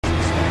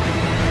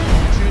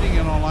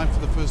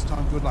first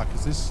time, good luck.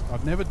 Because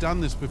I've never done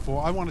this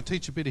before. I want to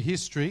teach a bit of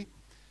history.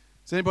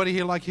 Does anybody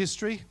here like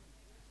history?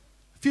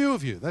 A few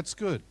of you, that's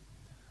good.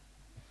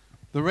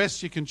 The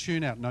rest you can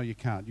tune out. No, you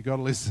can't. You've got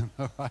to listen,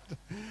 all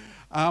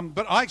right?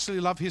 But I actually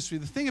love history.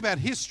 The thing about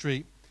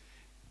history,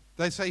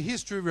 they say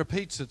history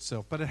repeats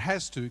itself, but it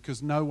has to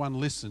because no one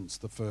listens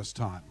the first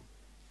time.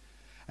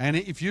 And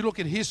if you look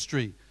at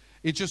history,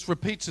 it just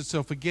repeats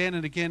itself again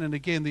and again and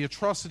again. The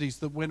atrocities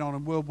that went on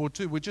in World War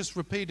II were just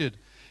repeated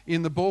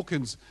in the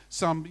Balkans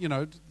some,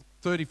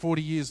 30,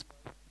 40 years.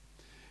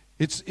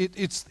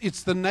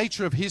 It's the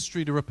nature of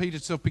history to repeat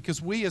itself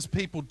because we as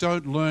people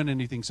don't learn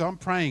anything. So I'm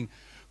praying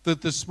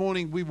that this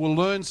morning we will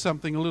learn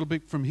something a little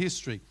bit from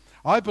history.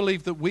 I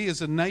believe that we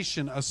as a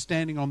nation are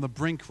standing on the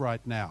brink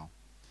right now.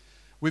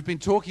 We've been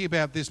talking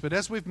about this, but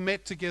as we've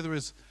met together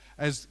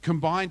as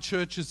combined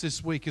churches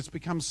this week, it's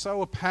become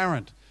so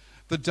apparent.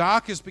 The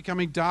dark is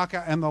becoming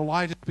darker and the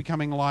light is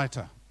becoming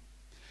lighter.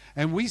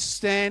 And we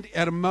stand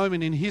at a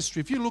moment in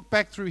history. If you look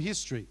back through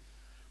history,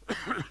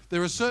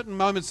 there are certain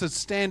moments that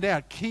stand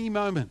out, key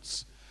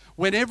moments,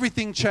 when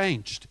everything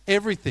changed,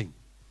 everything.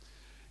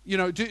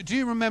 Do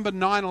you remember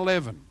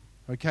 9/11?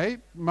 Okay,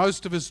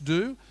 most of us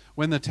do,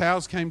 when the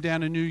towers came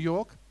down in New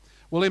York.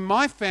 Well, in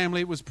my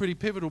family, it was pretty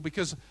pivotal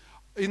because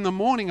in the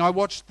morning I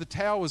watched the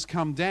towers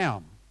come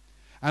down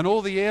and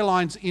all the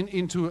airlines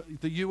into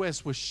the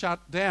US were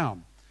shut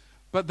down.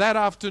 But that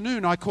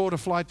afternoon, I caught a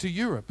flight to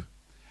Europe.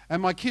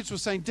 And my kids were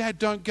saying, Dad,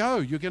 don't go,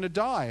 you're going to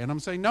die. And I'm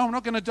saying, no, I'm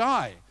not going to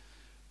die.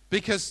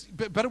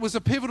 But it was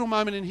a pivotal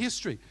moment in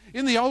history.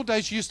 In the old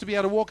days, you used to be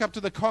able to walk up to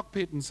the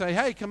cockpit and say,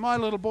 hey, can my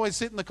little boy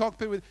sit in the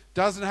cockpit with...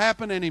 Doesn't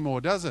happen anymore,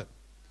 does it?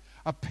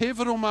 A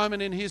pivotal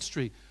moment in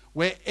history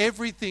where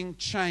everything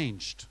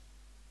changed.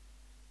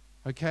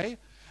 Okay?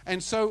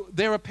 And so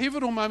there are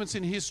pivotal moments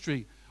in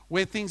history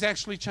where things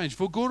actually change,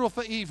 for good or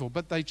for evil,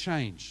 but they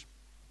change.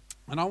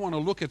 And I want to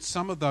look at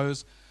some of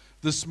those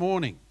this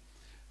morning.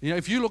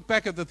 If you look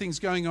back at the things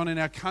going on in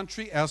our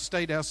country, our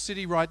state, our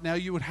city right now,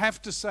 you would have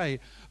to say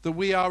that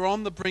we are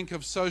on the brink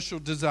of social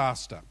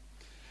disaster.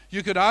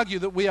 You could argue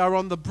that we are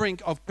on the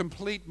brink of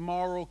complete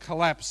moral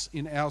collapse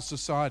in our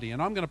society.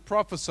 And I'm going to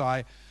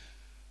prophesy,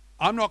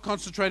 I'm not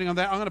concentrating on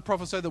that, I'm going to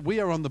prophesy that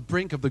we are on the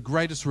brink of the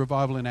greatest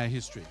revival in our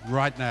history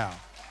right now.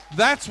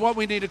 That's what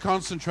we need to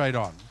concentrate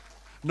on.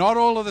 Not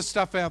all of the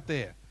stuff out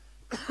there.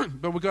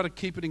 But we've got to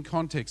keep it in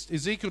context.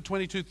 Ezekiel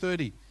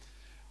 22:30.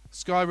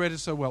 Sky read it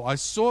so well. I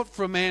sought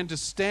for a man to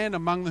stand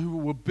among them who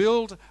will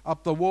build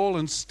up the wall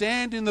and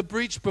stand in the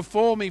breach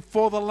before me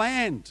for the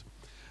land,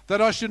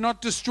 that I should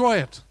not destroy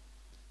it.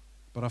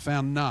 But I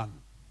found none.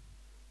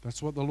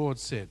 That's what the Lord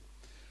said.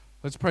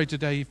 Let's pray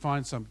today he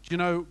finds some.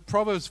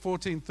 Proverbs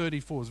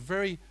 14:34 is a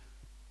very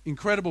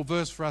incredible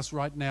verse for us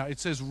right now. It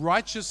says,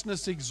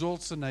 righteousness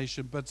exalts a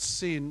nation, but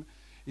sin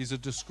is a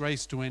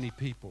disgrace to any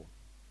people.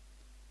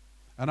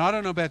 And I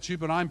don't know about you,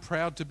 but I'm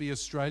proud to be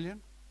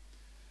Australian.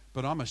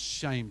 But I'm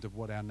ashamed of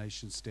what our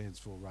nation stands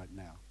for right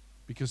now.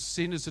 Because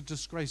sin is a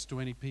disgrace to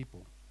any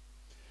people.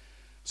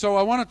 So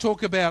I want to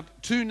talk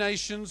about two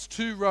nations,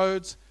 two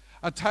roads,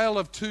 a tale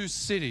of two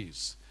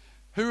cities.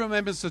 Who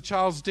remembers the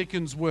Charles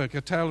Dickens work,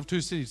 A Tale of Two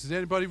Cities? Did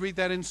anybody read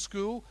that in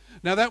school?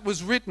 Now that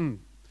was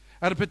written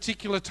at a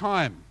particular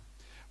time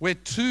where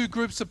two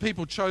groups of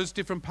people chose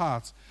different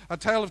paths. A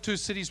Tale of Two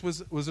Cities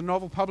was a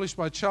novel published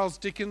by Charles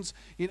Dickens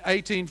in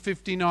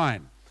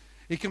 1859.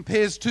 It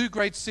compares two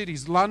great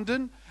cities,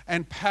 London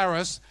and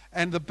Paris,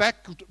 and the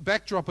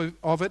backdrop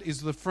of it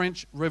is the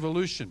French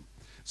Revolution.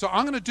 So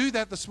I'm going to do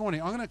that this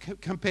morning. I'm going to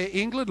compare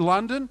England,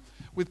 London,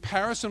 with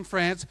Paris and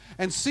France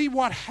and see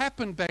what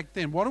happened back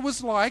then, what it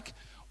was like,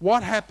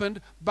 what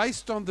happened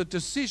based on the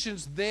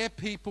decisions their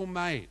people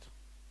made.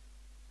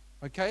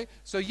 Okay?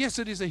 So yes,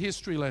 it is a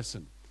history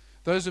lesson.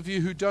 Those of you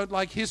who don't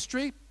like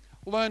history,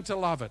 learn to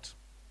love it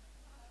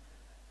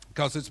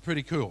because it's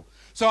pretty cool.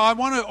 So I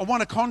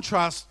want to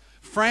contrast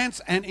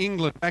France and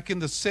England back in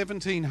the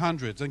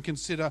 1700s and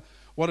consider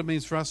what it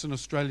means for us in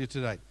Australia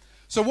today.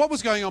 So what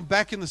was going on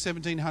back in the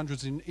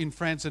 1700s in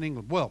France and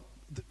England? Well,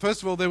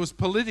 first of all, there was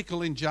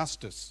political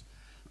injustice.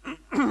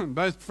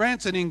 Both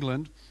France and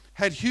England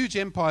had huge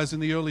empires in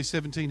the early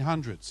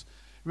 1700s.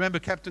 Remember,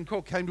 Captain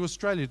Cook came to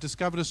Australia,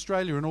 discovered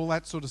Australia and all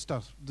that sort of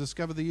stuff,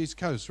 discovered the East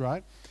Coast,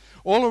 right?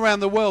 All around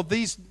the world,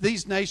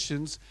 these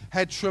nations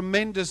had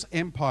tremendous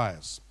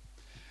empires.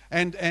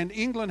 And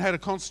England had a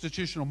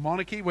constitutional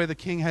monarchy where the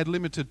king had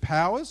limited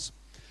powers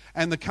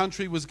and the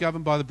country was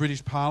governed by the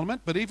British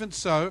Parliament. But even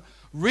so,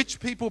 rich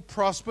people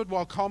prospered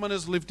while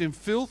commoners lived in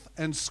filth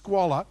and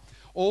squalor,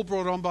 all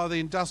brought on by the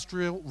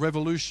Industrial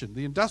Revolution.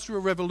 The Industrial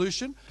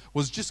Revolution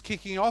was just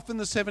kicking off in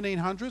the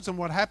 1700s, and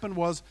what happened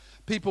was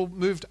people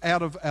moved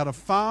out of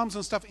farms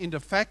and stuff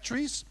into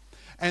factories,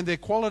 and their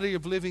quality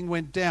of living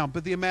went down.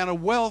 But the amount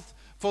of wealth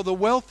for the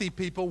wealthy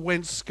people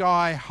went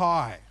sky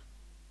high.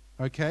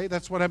 Okay,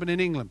 that's what happened in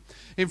England.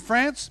 In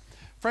France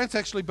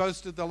actually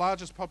boasted the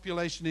largest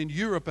population in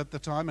Europe at the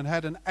time and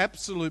had an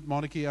absolute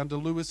monarchy under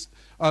Louis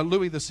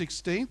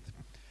XVI,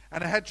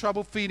 and it had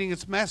trouble feeding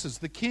its masses.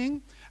 The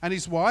king and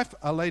his wife,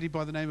 a lady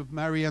by the name of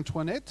Marie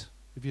Antoinette,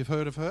 if you've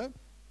heard of her,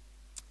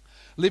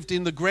 lived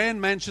in the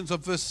grand mansions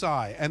of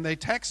Versailles, and they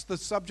taxed the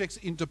subjects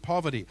into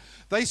poverty.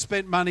 They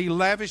spent money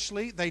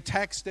lavishly. They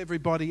taxed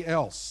everybody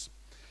else.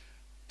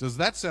 Does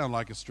that sound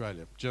like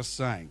Australia? Just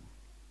saying.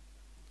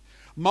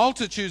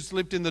 Multitudes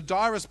lived in the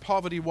direst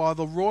poverty, while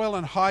the royalty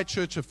and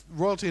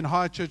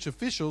high church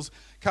officials,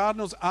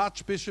 cardinals,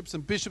 archbishops,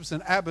 and bishops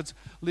and abbots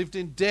lived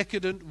in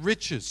decadent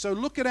riches. So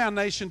look at our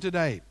nation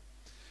today.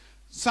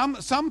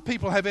 Some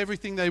people have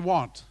everything they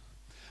want,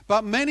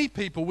 but many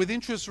people, with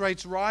interest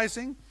rates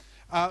rising,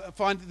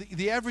 find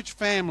the average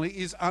family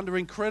is under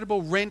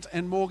incredible rent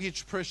and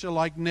mortgage pressure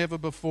like never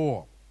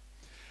before.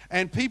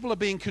 And people are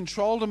being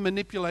controlled and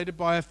manipulated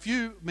by a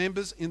few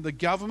members in the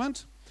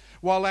government,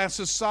 while our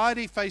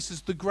society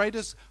faces the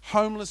greatest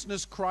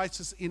homelessness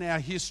crisis in our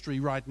history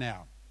right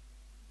now.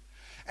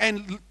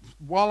 And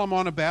while I'm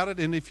on about it,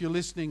 and if you're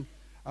listening,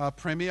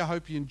 Premier, I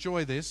hope you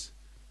enjoy this,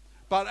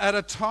 but at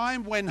a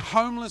time when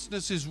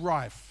homelessness is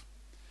rife,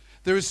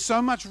 there is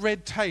so much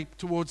red tape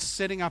towards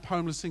setting up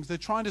homeless things. They're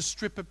trying to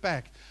strip it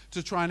back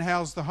to try and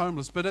house the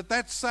homeless. But at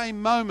that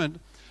same moment,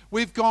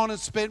 we've gone and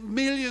spent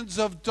millions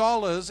of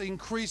dollars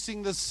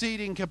increasing the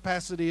seating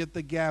capacity at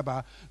the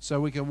Gabba so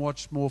we can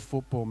watch more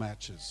football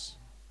matches.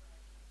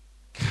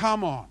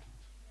 Come on.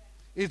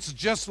 It's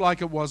just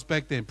like it was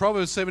back then.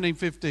 Proverbs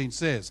 17:15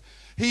 says,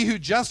 "He who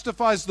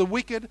justifies the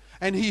wicked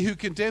and he who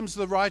condemns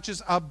the righteous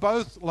are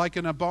both like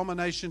an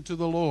abomination to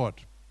the Lord."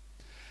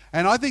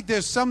 And I think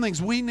there's some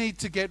things we need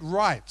to get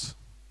right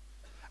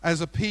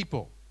as a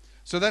people.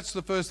 So that's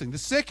the first thing. The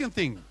second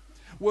thing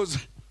was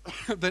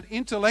that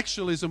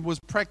intellectualism was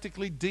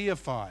practically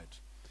deified,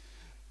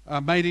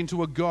 made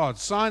into a god.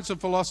 Science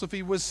and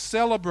philosophy was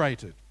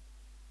celebrated.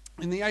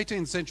 In the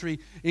 18th century,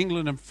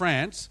 England and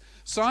France,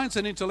 science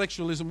and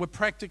intellectualism were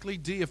practically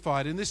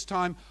deified. In this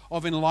time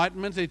of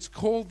enlightenment, it's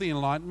called the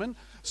Enlightenment,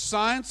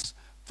 science,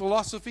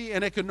 philosophy,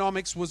 and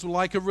economics was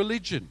like a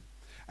religion.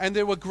 And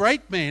there were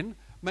great men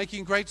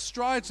making great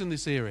strides in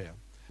this area.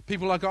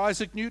 People like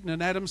Isaac Newton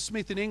and Adam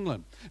Smith in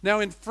England. Now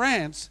in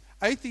France,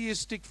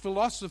 atheistic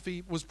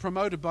philosophy was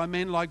promoted by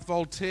men like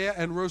Voltaire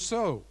and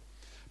Rousseau.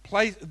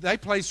 They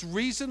placed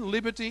reason,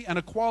 liberty, and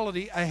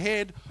equality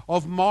ahead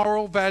of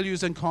moral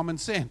values and common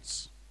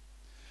sense.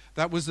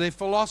 That was their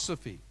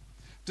philosophy.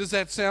 Does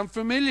that sound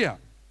familiar?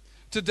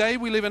 Today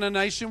we live in a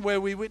nation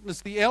where we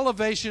witness the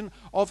elevation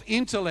of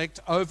intellect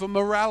over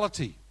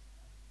morality.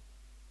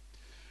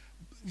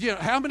 You know,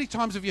 how many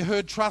times have you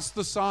heard trust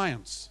the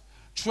science?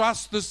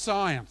 Trust the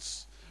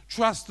science.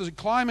 Trust the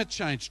climate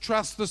change.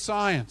 Trust the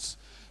science.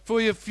 For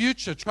your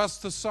future,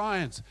 trust the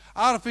science.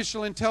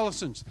 Artificial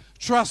intelligence,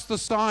 trust the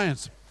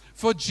science.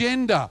 For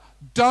gender,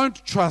 don't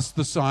trust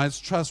the science,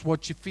 trust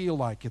what you feel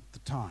like at the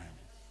time.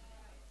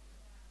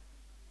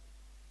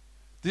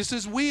 This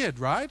is weird,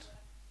 right?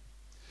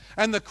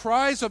 And the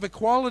cries of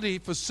equality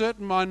for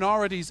certain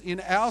minorities in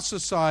our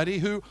society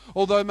who,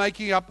 although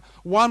making up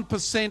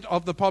 1%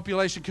 of the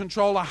population,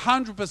 control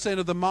 100%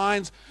 of the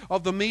minds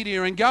of the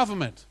media and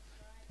government.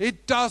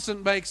 It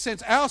doesn't make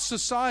sense. Our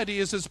society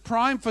is as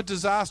prime for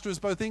disaster as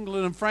both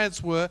England and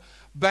France were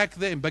back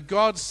then. But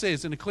God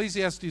says in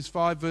Ecclesiastes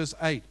 5 verse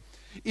 8,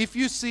 "If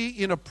you see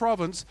in a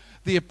province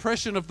the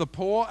oppression of the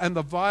poor and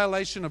the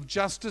violation of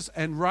justice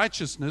and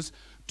righteousness,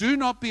 do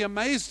not be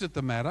amazed at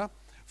the matter,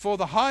 for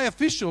the high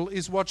official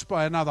is watched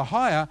by another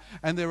higher,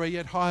 and there are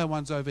yet higher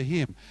ones over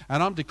him."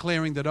 And I'm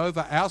declaring that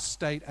over our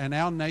state and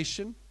our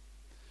nation,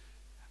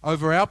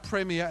 over our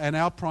Premier and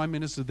our Prime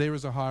Minister, there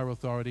is a higher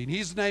authority, and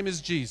his name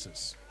is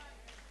Jesus.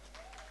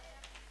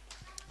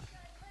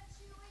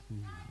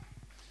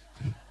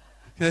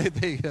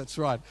 That's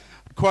right.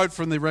 A quote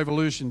from the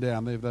revolution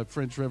down there, the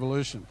French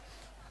Revolution.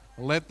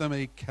 Let them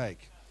eat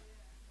cake.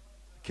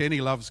 Kenny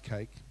loves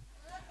cake.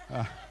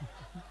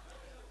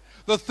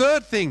 The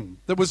third thing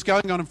that was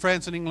going on in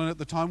France and England at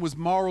the time was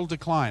moral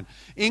decline.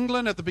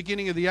 England at the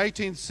beginning of the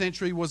 18th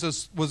century was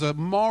a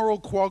moral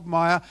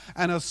quagmire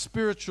and a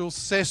spiritual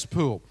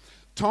cesspool.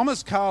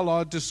 Thomas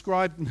Carlyle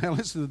described, now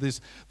listen to this,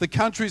 the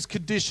country's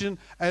condition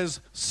as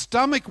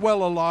stomach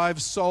well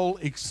alive, soul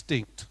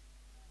extinct.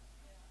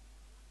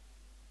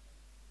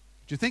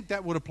 Do you think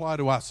that would apply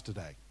to us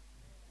today?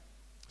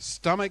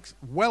 Stomach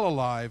well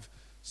alive,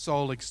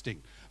 soul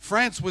extinct.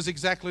 France was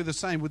exactly the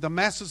same, with the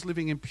masses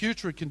living in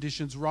putrid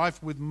conditions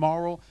rife with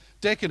moral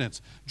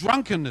decadence.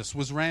 Drunkenness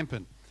was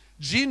rampant.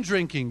 Gin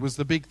drinking was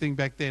the big thing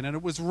back then, and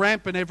it was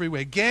rampant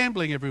everywhere.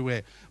 Gambling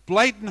everywhere.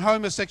 Blatant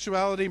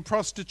homosexuality and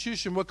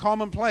prostitution were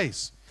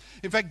commonplace.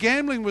 In fact,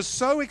 gambling was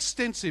so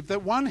extensive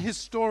that one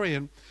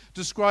historian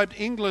described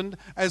England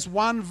as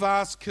one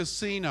vast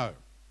casino.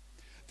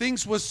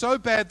 Things were so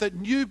bad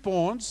that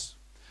newborns,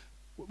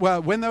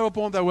 well, when they were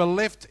born, they were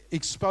left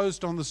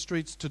exposed on the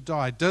streets to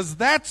die. Does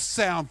that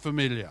sound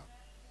familiar?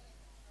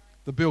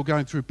 The bill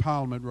going through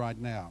Parliament right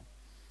now.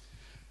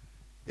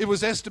 It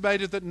was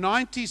estimated that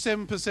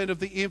 97% of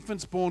the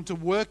infants born to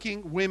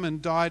working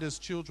women died as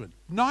children.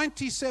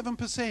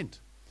 97%.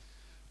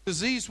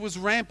 Disease was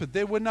rampant.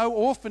 There were no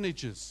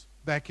orphanages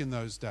back in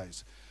those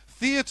days.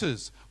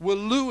 Theatres were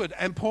lewd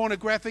and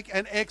pornographic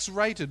and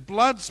X-rated.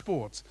 Blood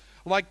sports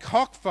like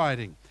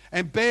cockfighting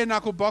and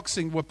bare-knuckle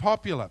boxing were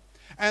popular.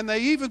 And they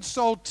even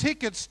sold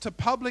tickets to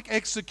public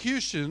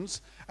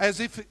executions as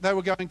if they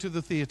were going to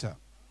the theatre.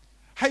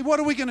 Hey, what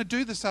are we going to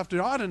do this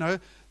afternoon? I don't know.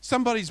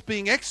 Somebody's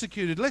being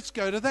executed. Let's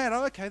go to that.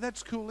 Oh, okay,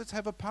 that's cool. Let's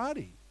have a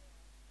party.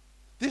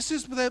 This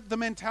is the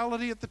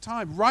mentality at the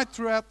time, right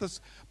throughout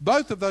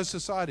both of those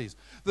societies.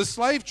 The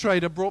slave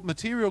trader brought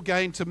material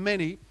gain to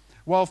many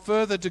while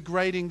further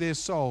degrading their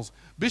souls.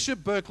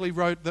 Bishop Berkeley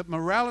wrote that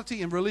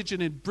morality and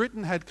religion in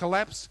Britain had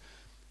collapsed,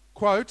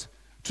 quote,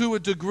 to a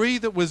degree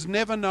that was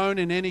never known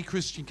in any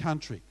Christian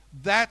country.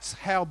 That's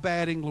how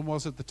bad England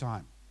was at the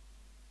time.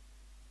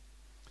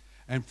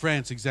 And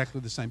France, exactly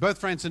the same. Both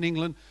France and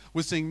England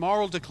were seeing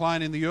moral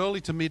decline in the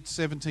early to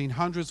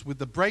mid-1700s with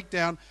the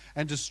breakdown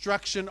and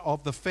destruction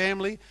of the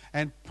family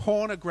and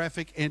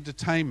pornographic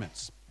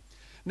entertainments.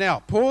 Now,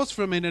 pause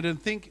for a minute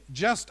and think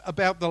just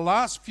about the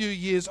last few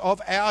years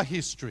of our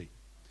history.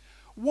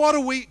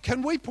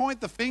 Can we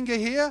point the finger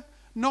here?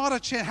 Not a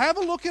chance. Have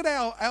a look at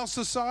our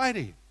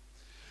society.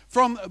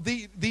 From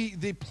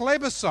the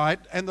plebiscite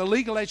and the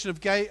legalization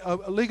of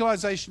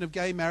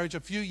gay marriage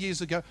a few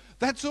years ago,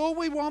 that's all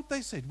we want,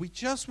 they said. We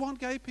just want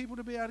gay people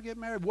to be able to get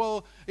married.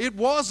 Well, it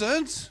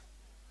wasn't.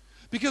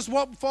 Because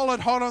what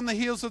followed hot on the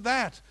heels of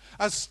that?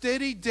 A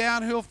steady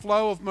downhill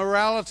flow of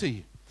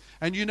morality.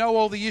 And you know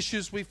all the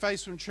issues we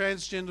face from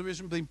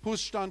transgenderism being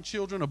pushed on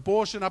children,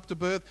 abortion up to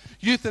birth,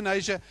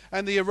 euthanasia,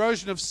 and the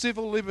erosion of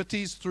civil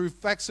liberties through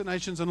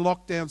vaccinations and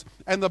lockdowns.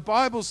 And the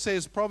Bible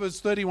says,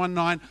 Proverbs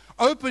 31:9,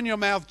 open your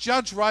mouth,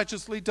 judge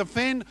righteously,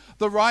 defend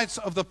the rights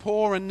of the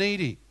poor and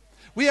needy.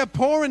 We have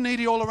poor and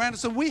needy all around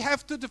us, and we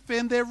have to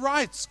defend their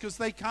rights because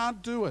they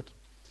can't do it.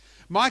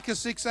 Micah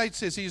 6:8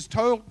 says, he has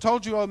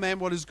told you, O man,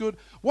 what is good.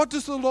 What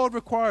does the Lord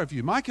require of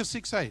you? Micah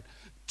 6:8,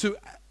 to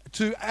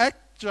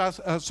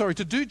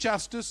do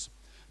justice,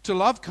 to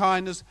love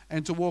kindness,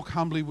 and to walk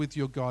humbly with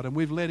your God. And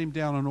we've let him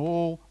down on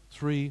all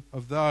three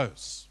of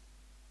those.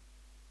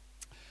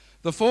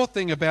 The fourth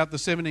thing about the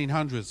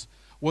 1700s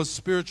was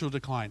spiritual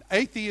decline.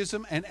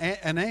 Atheism and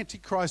an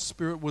antichrist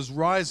spirit was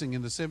rising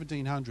in the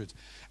 1700s,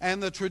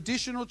 and the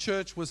traditional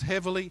church was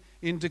heavily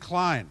in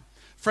decline.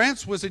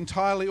 France was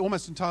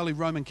almost entirely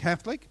Roman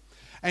Catholic,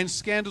 and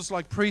scandals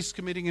like priests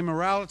committing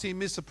immorality,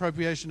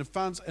 misappropriation of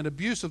funds, and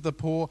abuse of the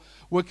poor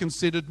were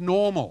considered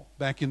normal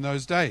back in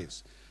those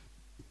days.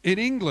 In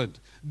England,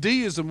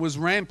 deism was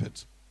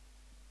rampant,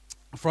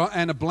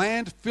 and a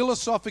bland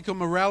philosophical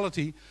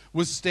morality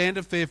was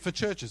standard fare for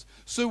churches.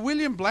 Sir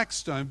William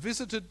Blackstone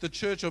visited the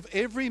church of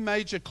every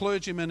major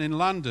clergyman in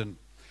London,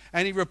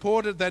 and he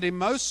reported that in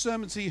most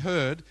sermons he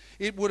heard,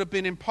 it would have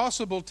been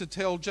impossible to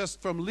tell just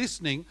from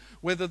listening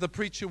whether the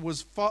preacher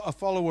was a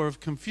follower of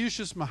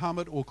Confucius,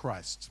 Muhammad, or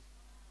Christ.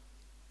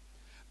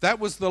 That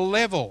was the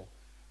level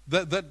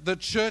that the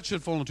church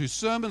had fallen to.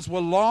 Sermons were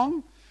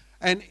long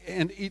and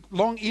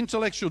long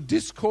intellectual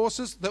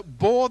discourses that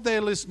bored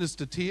their listeners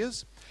to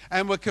tears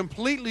and were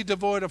completely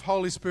devoid of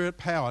Holy Spirit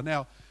power.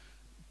 Now,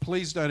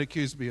 please don't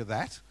accuse me of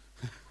that.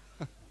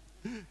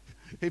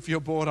 If you're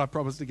bored, I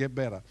promise to get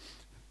better.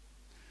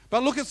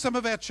 But look at some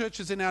of our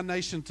churches in our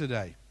nation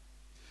today.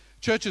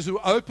 Churches who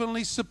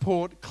openly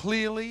support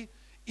clearly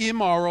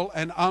immoral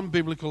and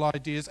unbiblical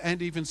ideas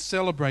and even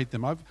celebrate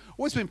them. I've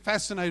always been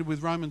fascinated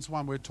with Romans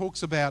 1, where it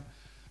talks about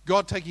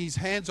God taking his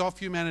hands off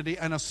humanity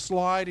and a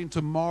slide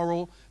into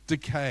moral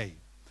decay.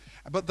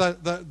 But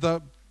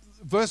the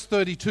verse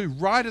 32,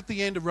 right at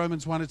the end of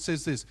Romans 1, it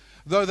says this: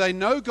 though they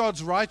know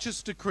God's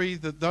righteous decree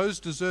that those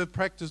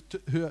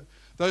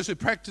who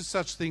practice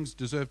such things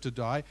deserve to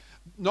die,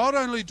 not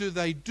only do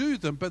they do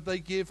them, but they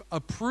give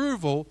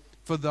approval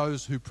for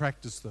those who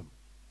practice them.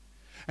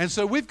 And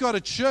so we've got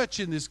a church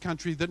in this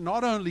country that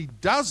not only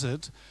does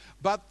it,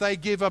 but they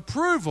give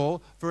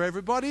approval for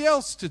everybody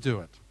else to do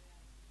it.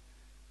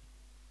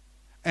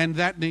 And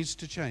that needs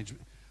to change.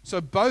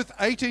 So both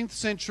 18th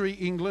century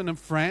England and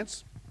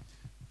France,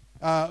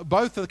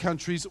 both of the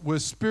countries were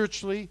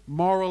spiritually,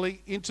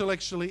 morally,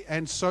 intellectually,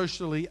 and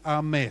socially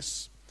a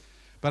mess.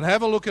 But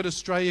have a look at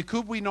Australia.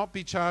 Could we not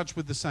be charged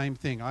with the same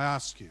thing? I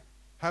ask you.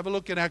 Have a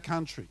look at our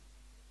country.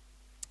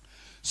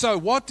 So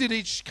what did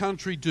each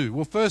country do?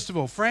 Well, first of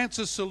all,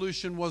 France's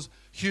solution was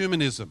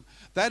humanism.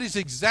 That is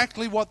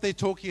exactly what they're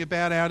talking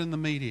about out in the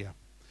media.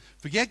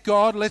 Forget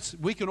God,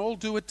 we can all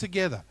do it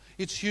together.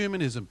 It's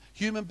humanism.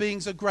 Human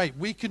beings are great.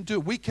 We can do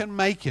it. We can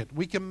make it.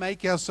 We can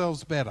make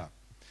ourselves better.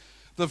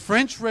 The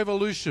French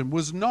Revolution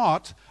was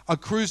not a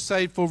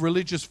crusade for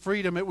religious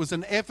freedom. It was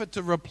an effort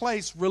to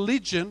replace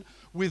religion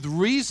with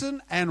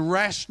reason and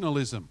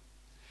rationalism.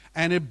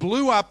 And it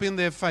blew up in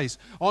their face.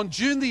 On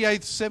June the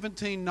 8th,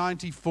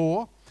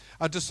 1794,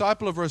 a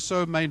disciple of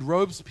Rousseau named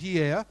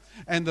Robespierre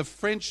and the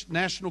French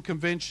National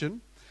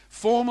Convention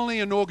formally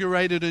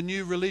inaugurated a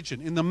new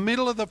religion in the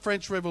middle of the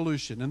French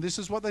Revolution. And this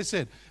is what they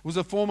said. It was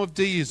a form of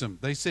deism.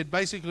 They said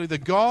basically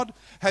that God,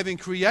 having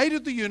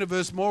created the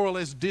universe, more or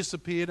less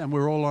disappeared and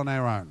we're all on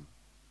our own.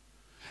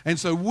 And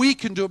so we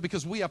can do it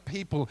because we are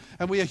people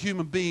and we are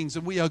human beings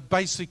and we are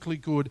basically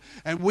good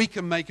and we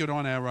can make it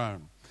on our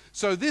own.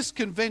 So this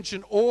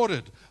convention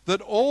ordered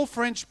that all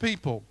French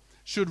people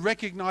should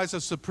recognize a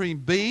supreme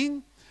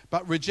being,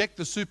 but reject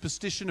the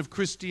superstition of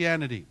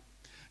Christianity.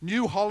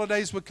 New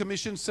holidays were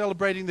commissioned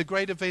celebrating the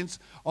great events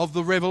of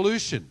the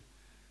revolution.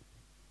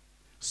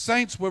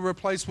 Saints were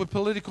replaced with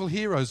political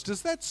heroes.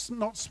 Does that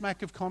not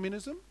smack of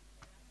communism?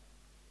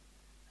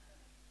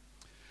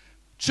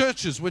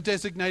 Churches were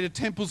designated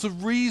temples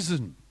of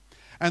reason.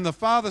 And the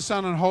Father,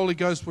 Son, and Holy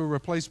Ghost were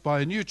replaced by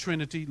a new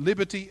Trinity,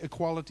 liberty,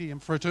 equality,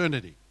 and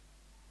fraternity.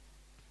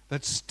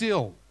 That's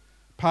still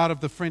part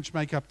of the French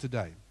makeup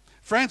today.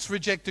 France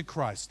rejected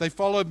Christ. They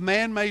followed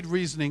man-made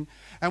reasoning,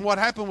 and what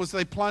happened was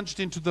they plunged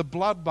into the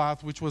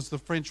bloodbath, which was the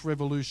French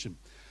Revolution.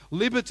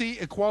 Liberty,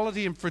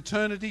 equality, and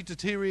fraternity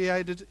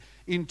deteriorated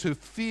into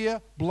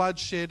fear,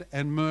 bloodshed,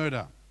 and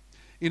murder.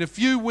 In a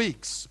few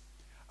weeks,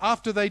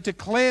 after they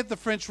declared the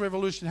French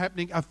Revolution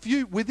happening,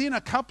 within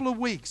a couple of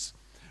weeks,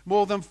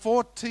 more than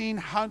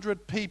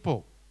 1,400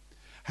 people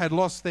had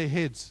lost their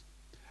heads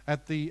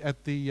at the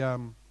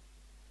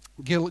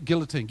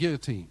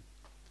guillotine.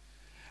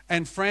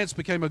 And France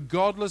became a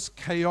godless,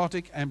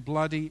 chaotic, and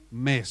bloody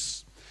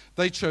mess.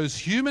 They chose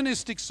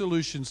humanistic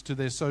solutions to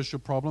their social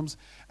problems,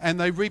 and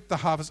they reaped the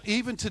harvest.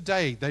 Even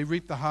today, they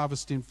reap the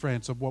harvest in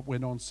France of what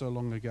went on so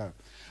long ago.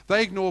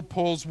 They ignored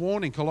Paul's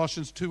warning,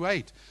 Colossians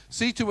 2:8.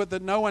 See to it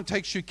that no one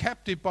takes you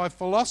captive by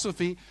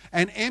philosophy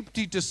and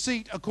empty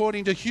deceit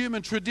according to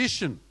human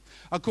tradition,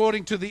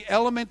 according to the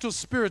elemental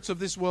spirits of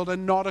this world,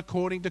 and not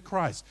according to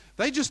Christ.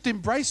 They just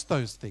embraced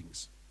those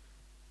things.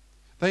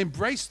 They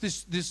embraced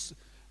this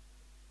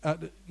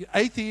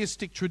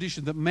atheistic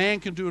tradition that man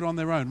can do it on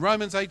their own.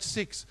 Romans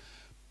 8:6,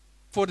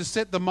 for to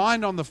set the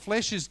mind on the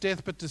flesh is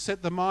death, but to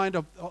set the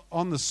mind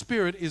on the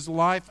spirit is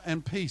life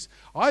and peace.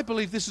 I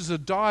believe this is a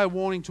dire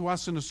warning to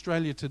us in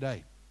Australia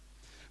today,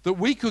 that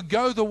we could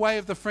go the way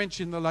of the French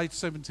in the late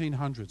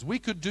 1700s. We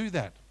could do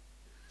that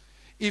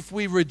if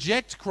we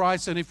reject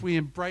Christ and if we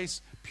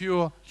embrace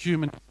pure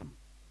humanism,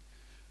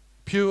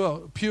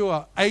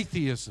 pure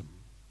atheism,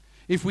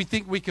 if we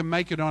think we can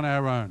make it on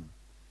our own.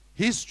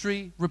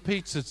 History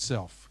repeats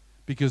itself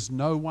because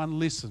no one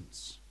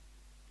listens.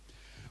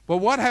 But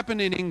what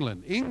happened in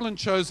England? England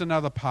chose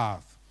another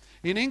path.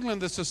 In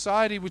England, the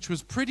society which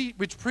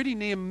pretty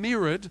near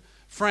mirrored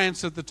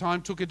France at the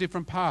time took a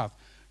different path.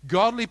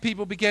 Godly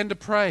people began to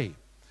pray.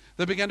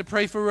 They began to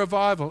pray for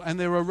revival, and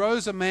there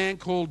arose a man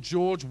called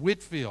George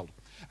Whitefield,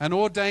 an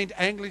ordained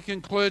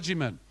Anglican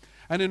clergyman.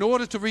 And in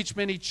order to reach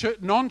many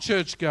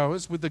non-church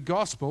goers with the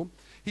gospel,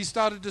 he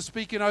started to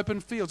speak in open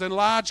fields, and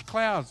large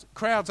crowds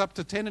up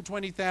to 10 and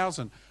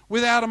 20,000,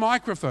 without a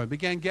microphone,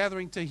 began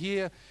gathering to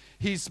hear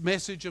his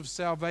message of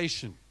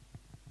salvation.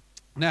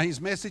 Now,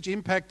 his message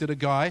impacted a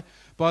guy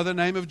by the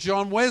name of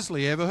John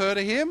Wesley. Ever heard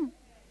of him?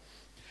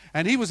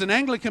 And he was an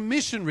Anglican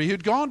missionary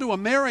who'd gone to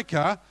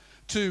America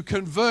to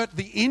convert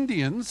the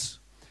Indians,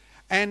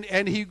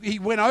 and he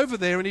went over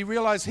there and he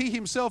realized he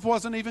himself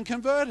wasn't even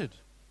converted.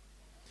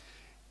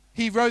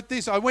 He wrote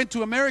this, I went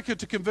to America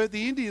to convert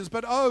the Indians,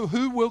 but oh,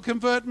 who will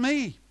convert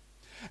me?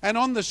 And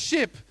on the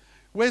ship,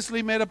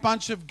 Wesley met a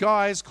bunch of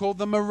guys called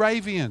the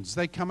Moravians.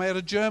 They come out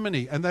of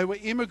Germany, and they were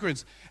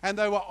immigrants, and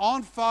they were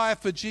on fire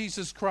for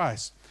Jesus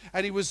Christ.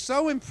 And he was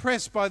so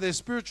impressed by their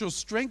spiritual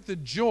strength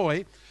and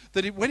joy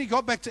that when he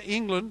got back to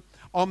England,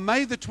 on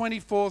May the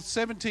 24th,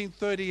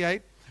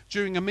 1738,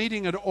 during a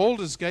meeting at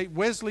Aldersgate,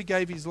 Wesley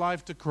gave his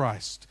life to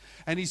Christ.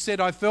 And he said,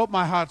 I felt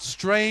my heart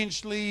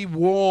strangely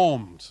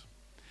warmed.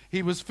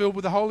 He was filled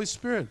with the Holy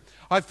Spirit.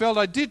 I felt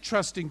I did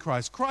trust in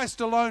Christ,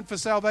 Christ alone for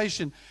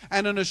salvation,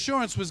 and an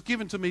assurance was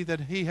given to me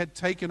that he had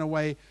taken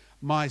away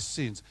my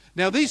sins.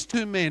 Now, these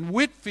two men,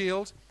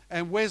 Whitefield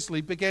and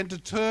Wesley, began to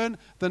turn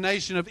the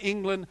nation of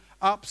England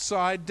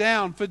upside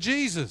down for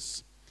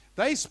Jesus.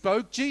 They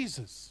spoke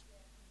Jesus.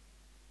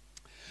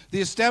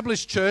 The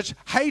established church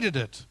hated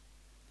it.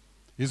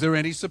 Is there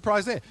any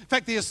surprise there? In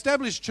fact, the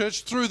established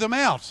church threw them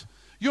out.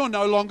 You're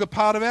no longer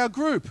part of our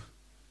group.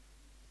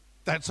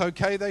 That's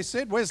okay, they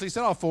said. Wesley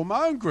said, I'll form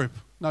my own group.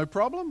 No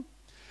problem.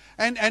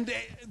 And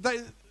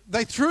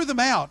they threw them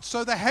out,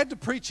 so they had to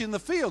preach in the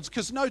fields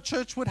because no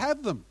church would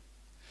have them.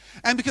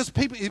 And because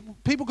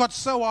people got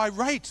so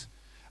irate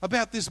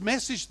about this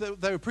message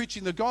that they were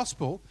preaching the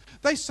gospel,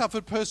 they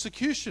suffered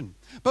persecution.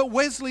 But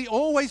Wesley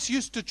always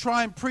used to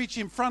try and preach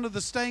in front of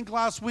the stained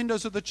glass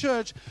windows of the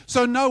church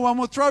so no one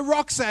would throw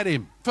rocks at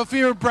him for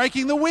fear of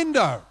breaking the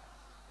window.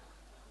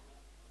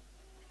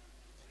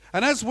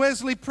 And as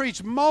Wesley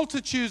preached,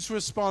 multitudes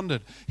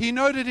responded. He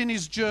noted in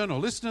his journal,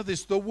 listen to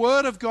this, the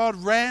word of God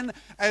ran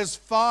as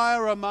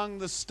fire among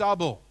the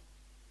stubble.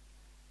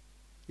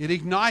 It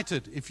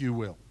ignited, if you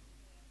will.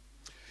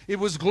 It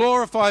was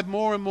glorified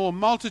more and more,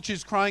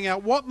 multitudes crying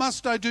out, what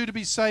must I do to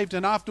be saved?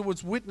 And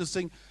afterwards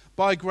witnessing,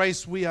 by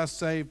grace we are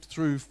saved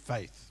through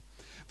faith.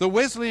 The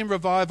Wesleyan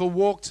revival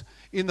walked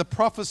in the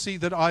prophecy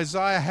that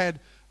Isaiah had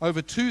over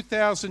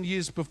 2,000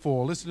 years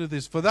before. Listen to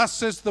this. For thus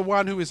says the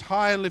one who is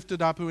high and lifted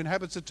up, who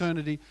inhabits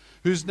eternity,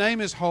 whose name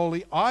is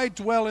holy. I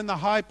dwell in the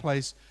high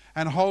place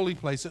and holy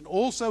place, and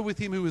also with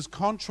him who is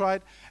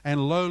contrite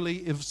and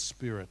lowly of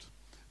spirit,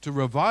 to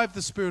revive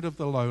the spirit of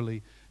the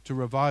lowly, to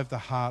revive the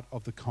heart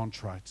of the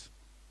contrite.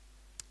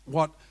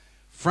 What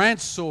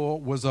France saw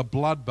was a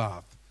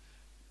bloodbath,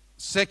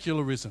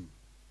 secularism.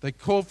 They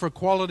called for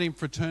equality and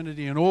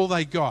fraternity, and all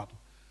they got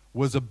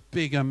was a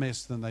bigger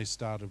mess than they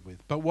started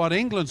with. But what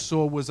England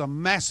saw was a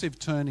massive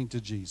turning to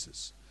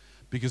Jesus,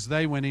 because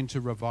they went into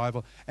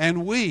revival,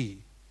 and we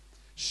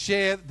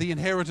share the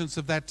inheritance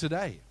of that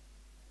today.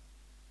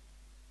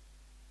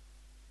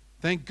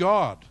 Thank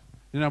God.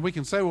 You know, we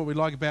can say what we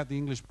like about the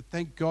English, but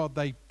thank God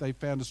they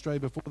found Australia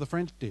before the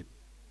French did,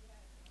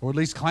 or at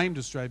least claimed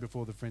Australia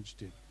before the French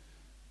did.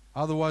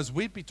 Otherwise,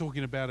 we'd be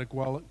talking about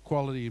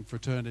equality and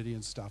fraternity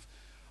and stuff.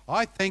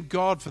 I thank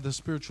God for the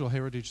spiritual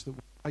heritage that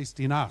was placed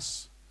in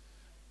us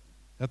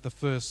at the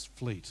First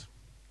Fleet.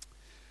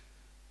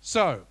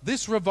 So,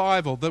 this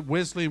revival that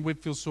Wesley and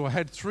Whitefield saw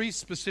had 3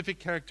 specific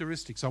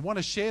characteristics. I want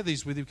to share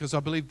these with you because I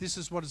believe this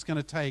is what it's going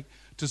to take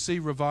to see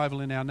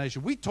revival in our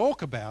nation. We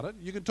talk about it.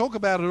 You can talk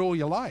about it all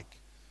you like.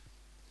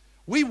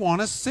 We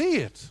want to see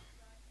it.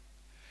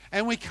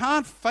 And we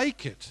can't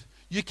fake it.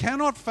 You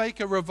cannot fake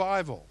a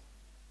revival,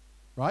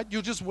 right?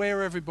 You'll just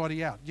wear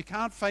everybody out. You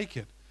can't fake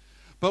it.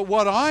 But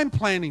what I'm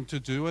planning to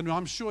do, and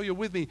I'm sure you're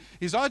with me,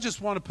 is I just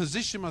want to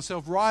position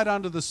myself right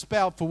under the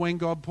spout for when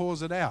God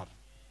pours it out.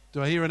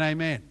 Do I hear an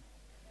amen?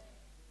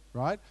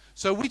 Right?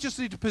 So we just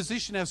need to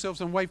position ourselves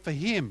and wait for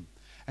Him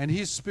and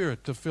His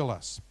Spirit to fill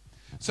us.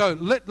 So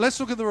let's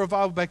look at the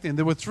revival back then.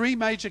 There were 3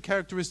 major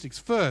characteristics.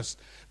 First,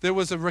 there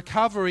was a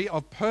recovery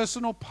of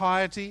personal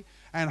piety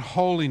and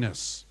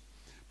holiness.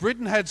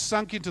 Britain had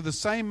sunk into the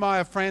same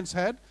mire France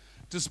had.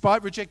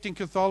 Despite rejecting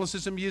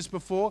Catholicism years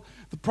before,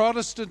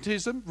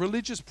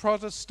 religious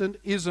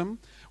Protestantism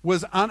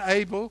was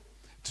unable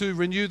to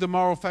renew the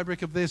moral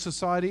fabric of their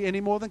society any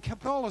more than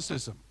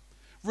Catholicism.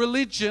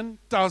 Religion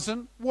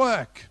doesn't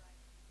work.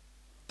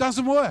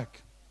 Doesn't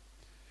work.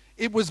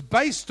 It was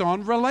based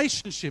on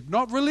relationship,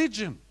 not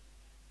religion.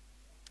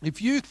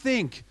 If you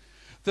think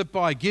that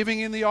by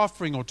giving in the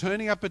offering or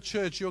turning up at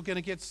church you're going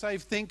to get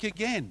saved, think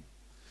again.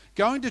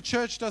 Going to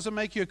church doesn't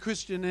make you a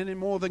Christian any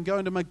more than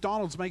going to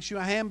McDonald's makes you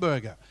a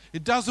hamburger.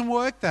 It doesn't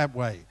work that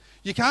way.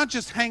 You can't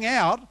just hang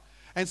out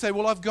and say,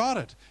 well, I've got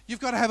it.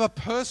 You've got to have a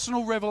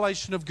personal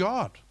revelation of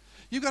God.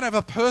 You've got to have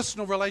a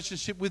personal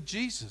relationship with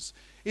Jesus.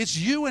 It's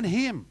you and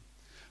Him.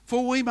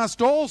 For we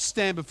must all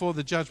stand before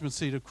the judgment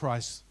seat of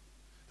Christ.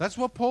 That's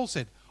what Paul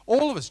said.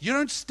 All of us. You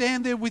don't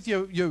stand there with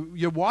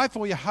your wife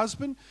or your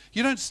husband.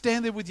 You don't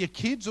stand there with your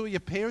kids or your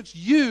parents.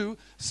 You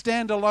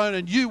stand alone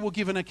and you will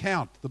give an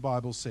account, the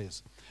Bible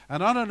says.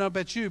 And I don't know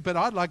about you, but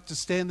I'd like to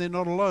stand there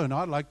not alone.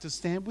 I'd like to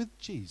stand with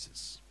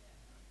Jesus.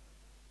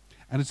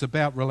 And it's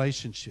about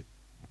relationship.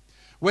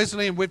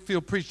 Wesley and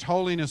Whitefield preached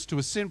holiness to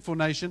a sinful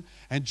nation,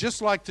 and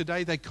just like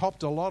today, they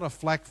copped a lot of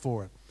flack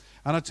for it.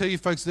 And I tell you,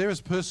 folks, there is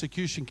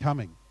persecution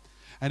coming.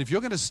 And if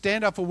you're going to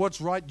stand up for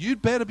what's right,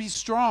 you'd better be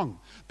strong,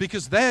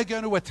 because they're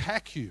going to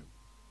attack you.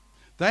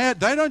 They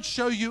don't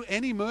show you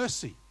any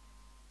mercy.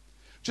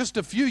 Just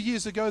a few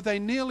years ago, they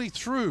nearly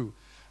threw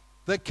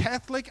the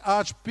Catholic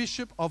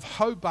Archbishop of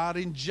Hobart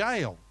in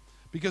jail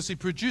because he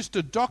produced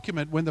a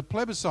document when the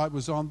plebiscite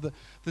was on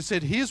that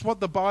said, here's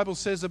what the Bible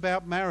says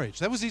about marriage.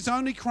 That was his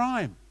only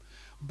crime.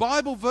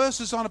 Bible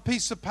verses on a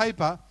piece of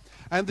paper,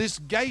 and this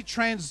gay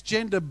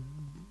transgender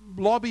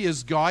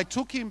lobbyist guy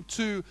took him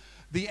to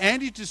the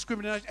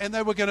anti-discrimination, and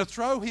they were going to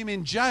throw him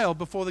in jail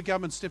before the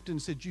government stepped in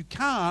and said, you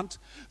can't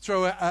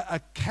throw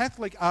a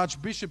Catholic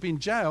archbishop in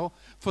jail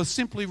for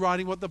simply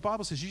writing what the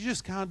Bible says. You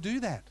just can't do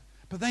that.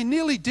 But they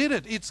nearly did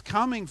it. It's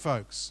coming,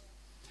 folks.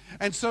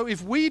 And so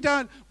if we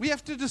don't, we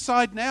have to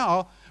decide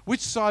now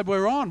which side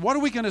we're on. What are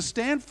we going to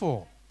stand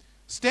for?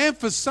 Stand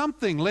for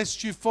something,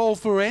 lest you fall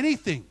for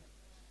anything.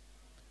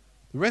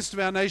 The rest of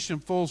our nation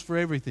falls for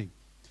everything.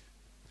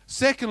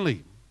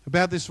 Secondly,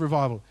 about this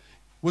revival,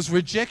 was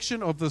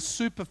rejection of the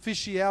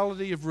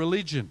superficiality of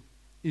religion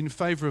in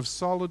favor of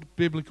solid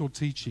biblical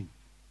teaching.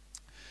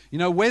 You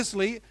know,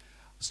 Wesley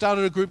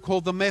started a group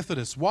called the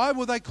Methodists. Why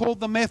were they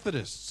called the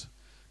Methodists?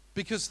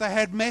 Because they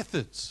had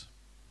methods,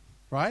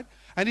 right?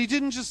 And he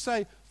didn't just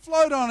say,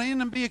 float on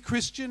in and be a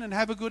Christian and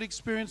have a good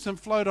experience and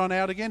float on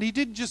out again. He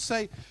didn't just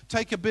say,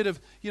 take a bit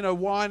of,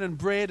 wine and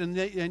bread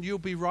and you'll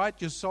be right,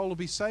 your soul will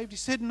be saved. He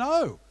said,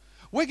 no,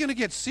 we're going to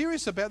get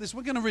serious about this.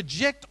 We're going to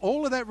reject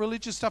all of that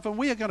religious stuff, and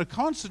we are going to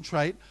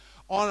concentrate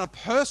on a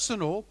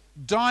personal,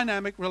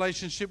 dynamic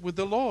relationship with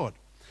the Lord.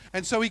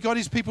 And so he got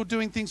his people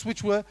doing things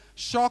which were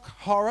shock,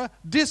 horror,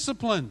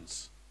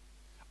 disciplines.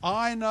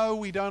 I know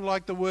we don't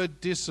like the word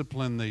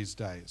discipline these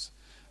days,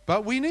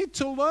 but we need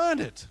to learn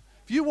it.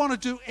 If you want to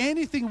do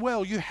anything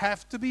well, you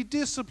have to be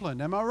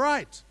disciplined. Am I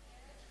right?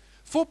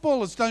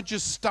 Footballers don't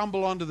just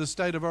stumble onto the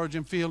State of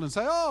Origin field and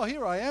say, oh,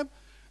 here I am.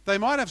 They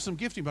might have some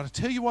gifting, but I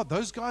tell you what,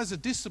 those guys are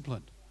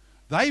disciplined.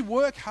 They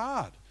work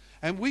hard,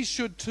 and we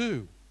should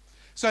too.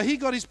 So he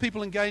got his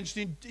people engaged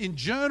in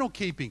journal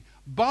keeping,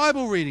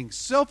 Bible reading,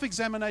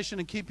 self-examination,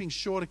 and keeping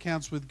short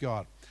accounts with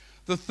God.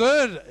 The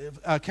third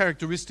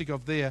characteristic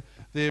of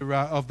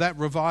that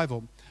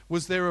revival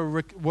was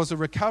a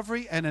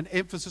recovery and an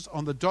emphasis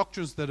on the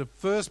doctrines that have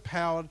first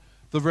powered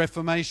the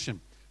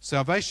Reformation: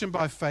 salvation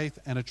by faith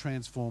and a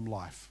transformed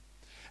life.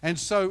 And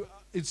so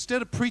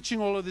instead of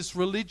preaching all of this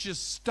religious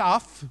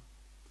stuff,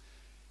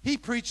 he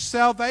preached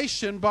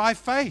salvation by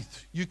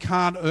faith. You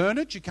can't earn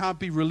it. You can't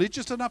be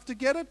religious enough to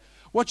get it.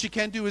 What you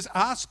can do is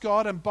ask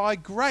God, and by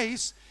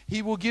grace,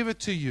 he will give it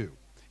to you.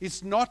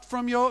 It's not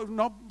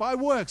by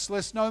works,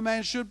 lest no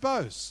man should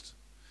boast.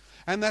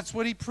 And that's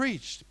what he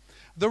preached.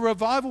 The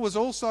revival was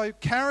also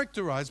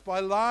characterized by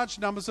large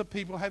numbers of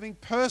people having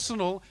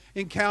personal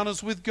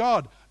encounters with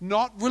God,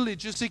 not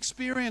religious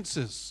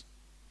experiences.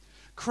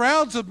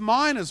 Crowds of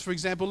miners, for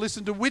example,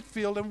 listened to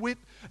Whitefield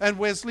and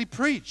Wesley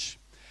preach.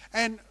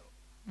 And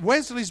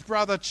Wesley's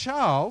brother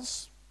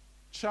Charles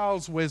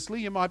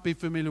Wesley, you might be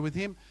familiar with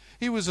him,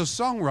 he was a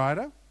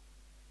songwriter.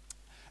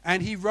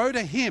 And he wrote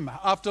a hymn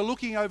after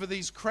looking over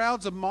these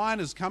crowds of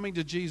miners coming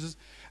to Jesus.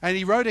 And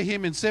he wrote a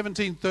hymn in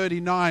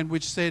 1739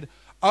 which said,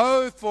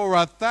 "Oh, for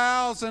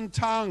 1,000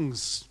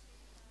 tongues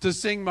to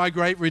sing my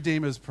great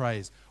Redeemer's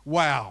praise."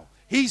 Wow.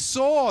 He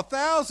saw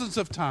thousands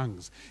of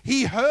tongues.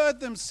 He heard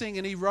them sing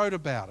and he wrote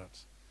about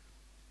it.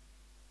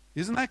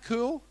 Isn't that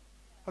cool?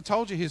 I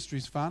told you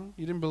history's fun.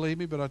 You didn't believe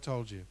me, but I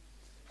told you.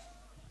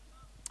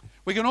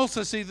 We can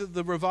also see that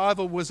the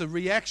revival was a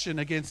reaction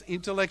against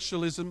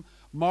intellectualism,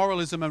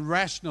 moralism, and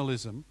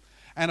rationalism,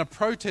 and a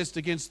protest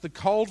against the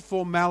cold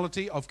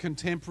formality of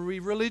contemporary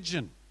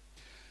religion.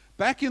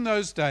 Back in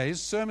those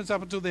days, sermons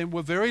up until then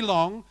were very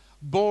long,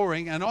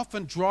 boring, and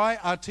often dry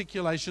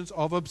articulations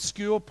of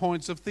obscure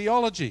points of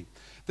theology.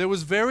 There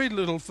was very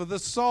little for the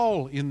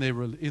soul in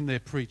their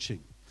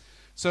preaching.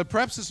 So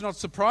perhaps it's not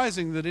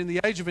surprising that in the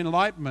Age of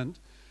Enlightenment,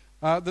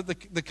 that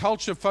the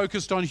culture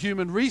focused on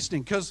human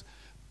reasoning, because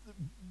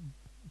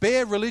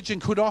bare religion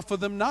could offer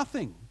them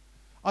nothing.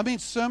 I mean,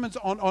 sermons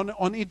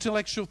on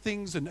intellectual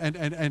things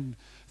and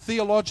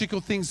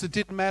theological things that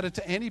didn't matter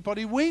to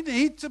anybody. We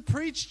need to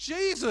preach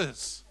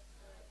Jesus.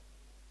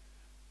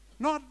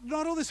 Not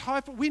all this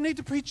hype. We need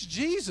to preach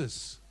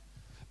Jesus,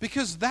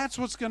 because that's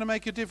what's going to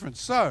make a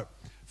difference. So,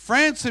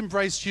 France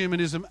embraced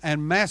humanism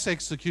and mass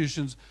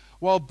executions,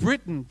 while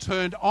Britain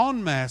turned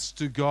en masse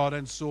to God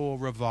and saw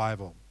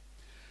revival.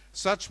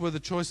 Such were the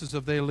choices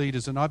of their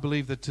leaders, and I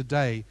believe that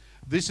today,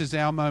 this is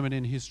our moment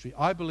in history.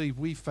 I believe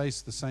we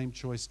face the same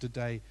choice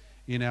today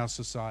in our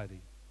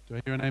society. Do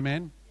I hear an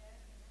amen?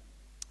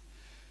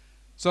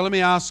 So let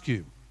me ask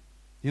you,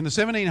 in the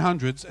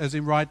 1700s, as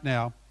in right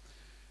now,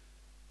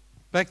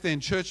 back then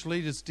church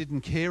leaders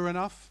didn't care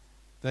enough,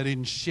 they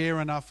didn't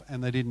share enough,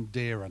 and they didn't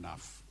dare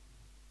enough.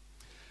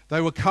 They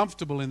were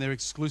comfortable in their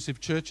exclusive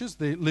churches,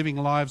 they're living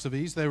lives of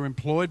ease. They were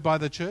employed by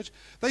the church.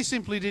 They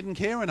simply didn't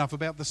care enough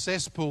about the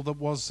cesspool that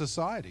was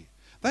society.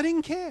 They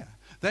didn't care.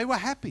 They were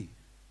happy.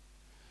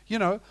 You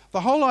know,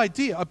 the whole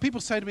idea,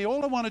 people say to me,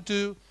 all I want to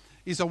do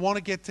is I want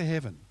to get to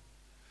heaven.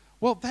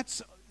 Well,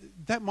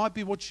 that might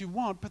be what you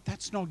want, but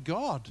that's not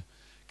God.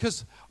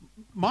 Because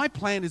my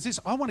plan is this: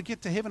 I want to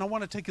get to heaven. I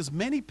want to take as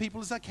many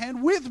people as I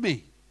can with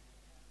me.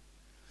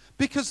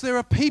 Because there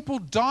are people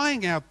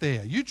dying out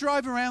there. You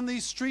drive around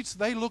these streets,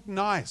 they look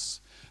nice.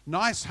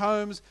 Nice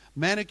homes,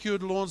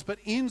 manicured lawns, but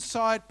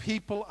inside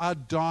people are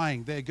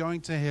dying. They're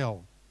going to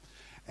hell.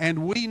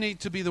 And we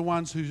need to be the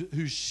ones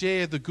who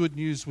share the good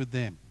news with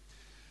them.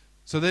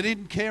 So they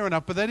didn't care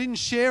enough, but they didn't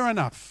share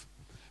enough.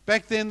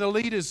 Back then, the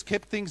leaders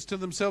kept things to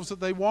themselves that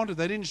they wanted.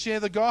 They didn't share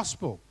the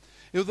gospel.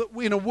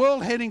 In a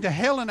world heading to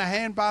hell in a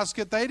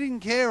handbasket, they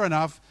didn't care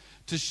enough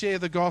to share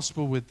the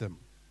gospel with them.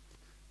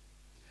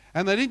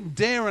 And they didn't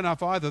dare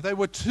enough either. They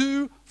were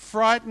too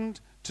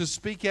frightened to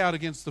speak out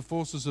against the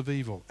forces of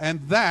evil.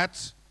 And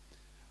that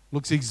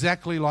looks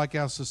exactly like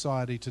our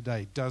society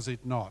today, does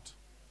it not?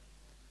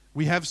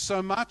 We have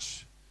so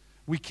much,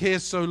 we care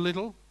so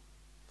little,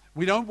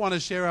 we don't want to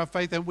share our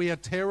faith, and we are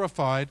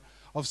terrified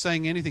of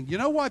saying anything. You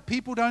know why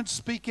people don't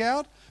speak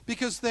out?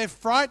 Because they're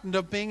frightened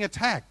of being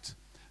attacked.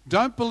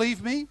 Don't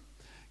believe me?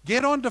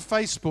 Get onto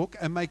Facebook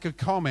and make a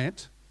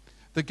comment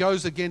that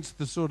goes against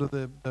the sort of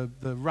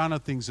the run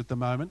of things at the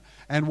moment,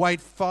 and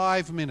wait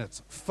 5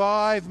 minutes.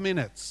 5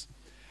 minutes.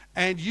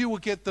 And you will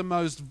get the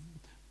most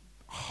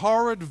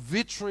horrid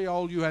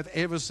vitriol you have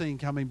ever seen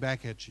coming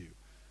back at you.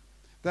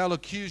 They'll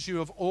accuse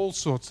you of all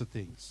sorts of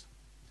things.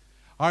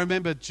 I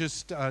remember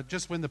just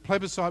when the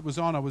plebiscite was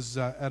on, I was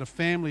at a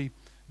family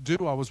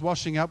do. I was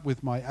washing up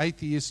with my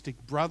atheistic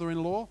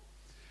brother-in-law,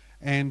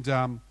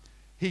 and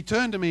he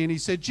turned to me and he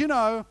said, you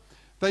know,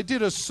 they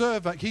did a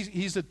survey.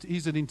 He's at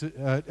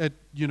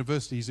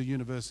university. He's a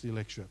university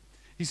lecturer.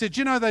 He said,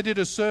 you know, they did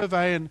a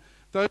survey, and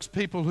those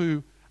people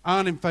who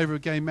aren't in favour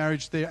of gay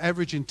marriage, their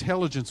average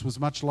intelligence was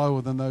much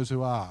lower than those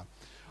who are.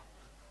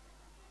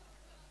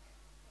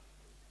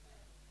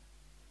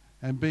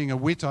 And being a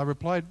wit, I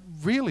replied,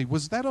 really?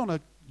 Was that on a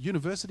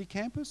university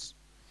campus?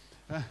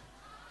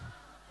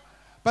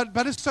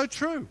 But it's so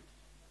true.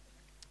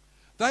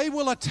 They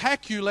will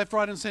attack you left,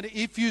 right, and centre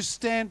if you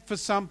stand for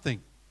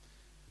something.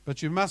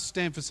 But you must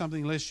stand for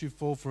something lest you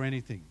fall for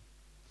anything.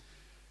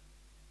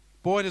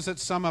 Boy, does it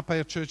sum up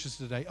our churches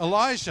today.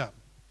 Elijah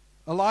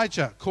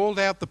called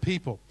out the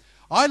people.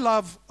 I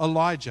love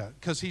Elijah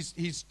because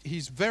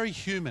he's very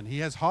human. He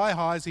has high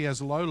highs, he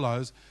has low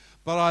lows,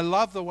 But I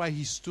love the way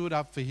he stood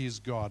up for his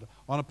God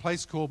on a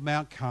place called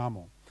Mount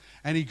Carmel.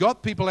 And he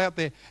got people out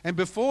there. And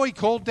before he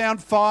called down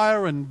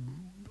fire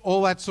and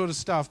all that sort of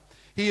stuff,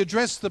 he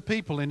addressed the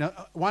people. In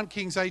 1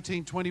 Kings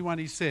 18:21,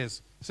 he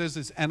says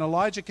this, and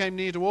Elijah came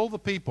near to all the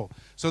people.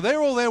 So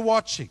they're all there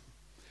watching.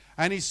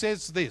 And he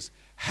says this,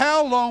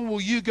 how long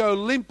will you go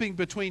limping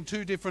between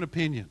two different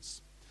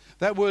opinions?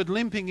 That word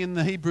limping in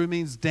the Hebrew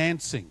means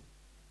dancing.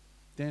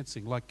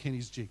 Dancing, like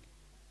Kenny's jig.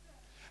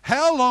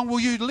 How long will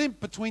you limp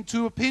between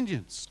two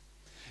opinions?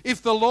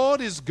 If the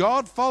Lord is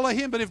God, follow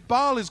him. But if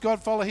Baal is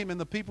God, follow him. And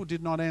the people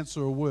did not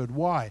answer a word.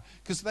 Why?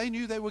 Because they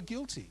knew they were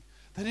guilty.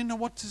 They didn't know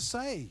what to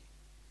say.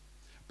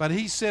 But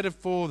he said it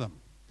for them.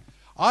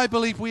 I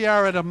believe we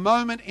are at a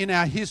moment in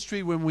our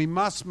history when we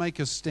must make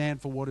a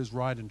stand for what is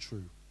right and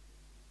true.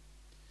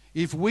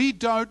 If we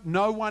don't,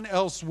 no one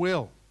else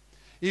will.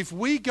 If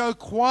we go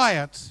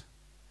quiet,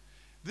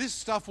 this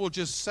stuff will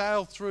just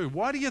sail through.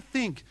 Why do you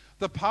think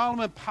the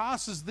Parliament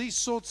passes these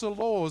sorts of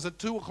laws at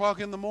 2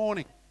 o'clock in the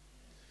morning?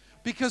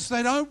 Because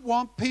they don't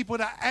want people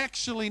to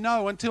actually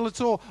know until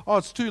it's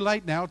it's too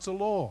late now, it's a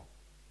law.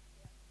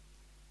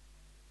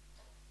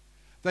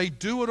 They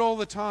do it all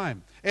the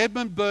time.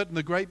 Edmund Burton,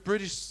 the great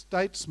British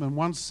statesman,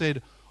 once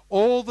said,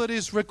 all that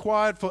is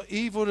required for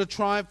evil to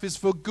triumph is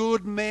for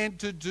good men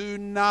to do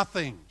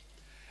nothing.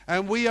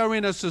 And we are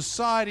in a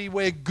society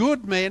where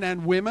good men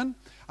and women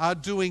are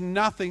doing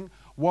nothing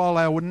while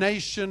our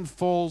nation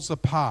falls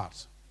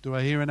apart. Do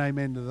I hear an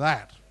amen to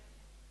that?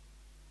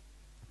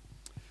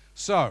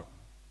 So,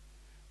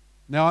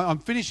 now I'm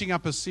finishing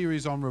up a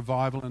series on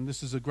revival, and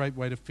this is a great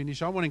way to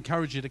finish. I want to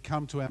encourage you to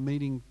come to our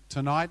meeting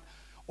tonight,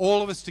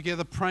 all of us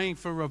together praying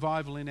for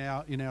revival in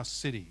our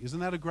city. Isn't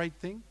that a great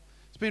thing?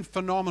 It's been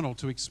phenomenal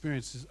to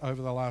experience this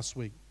over the last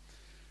week.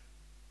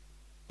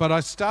 But I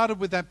started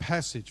with that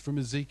passage from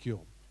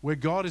Ezekiel, where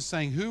God is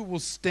saying, who will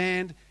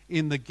stand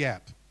in the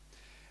gap?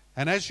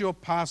 And as your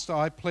pastor,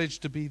 I pledge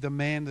to be the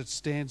man that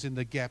stands in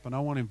the gap, and I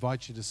want to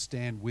invite you to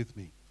stand with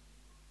me.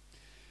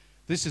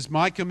 This is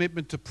my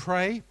commitment to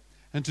pray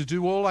and to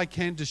do all I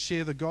can to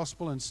share the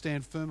gospel and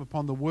stand firm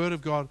upon the word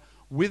of God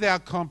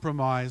without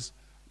compromise,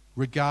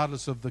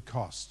 regardless of the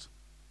cost.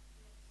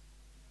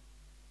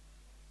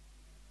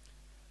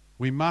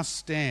 We must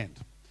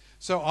stand.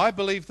 So I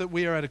believe that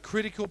we are at a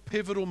critical,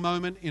 pivotal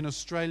moment in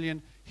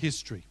Australian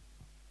history.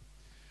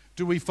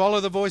 Do we follow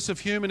the voice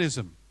of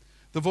humanism,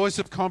 the voice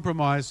of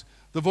compromise,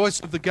 the voice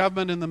of the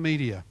government and the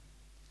media?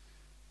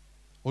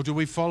 Or do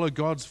we follow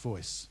God's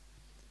voice?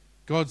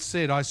 God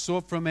said, I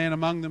sought for a man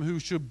among them who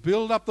should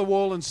build up the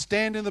wall and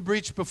stand in the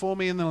breach before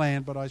me in the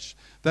land,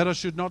 that I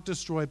should not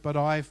destroy it, but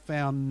I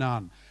found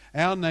none.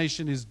 Our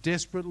nation is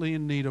desperately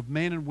in need of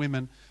men and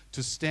women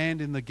to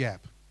stand in the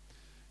gap.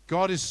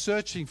 God is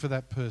searching for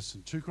that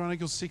person. 2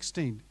 Chronicles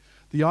 16,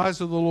 the eyes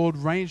of the Lord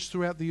range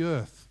throughout the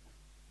earth.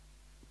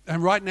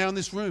 And right now in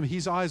this room,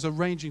 his eyes are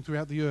ranging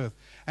throughout the earth.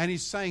 And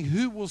he's saying,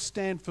 who will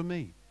stand for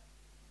me?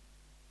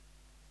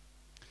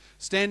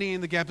 Standing in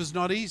the gap is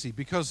not easy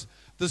because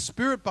the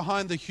spirit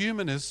behind the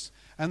humanists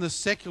and the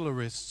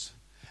secularists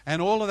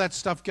and all of that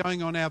stuff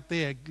going on out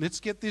there, let's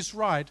get this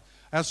right,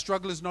 our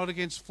struggle is not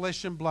against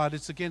flesh and blood,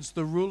 it's against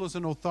the rulers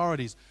and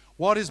authorities.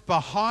 What is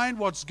behind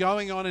what's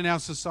going on in our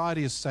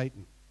society is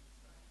Satan.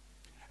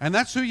 And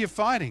that's who you're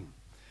fighting.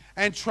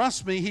 And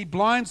trust me, he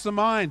blinds the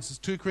minds, as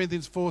 2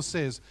 Corinthians 4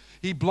 says.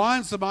 He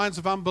blinds the minds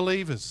of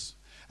unbelievers.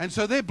 And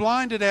so they're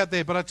blinded out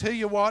there. But I tell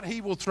you what, he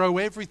will throw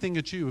everything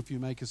at you if you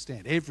make a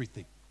stand.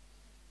 Everything.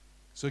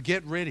 So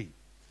get ready.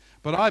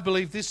 But I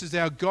believe this is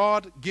our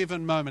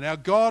God-given moment, our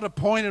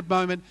God-appointed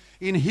moment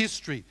in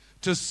history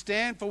to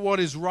stand for what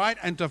is right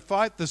and to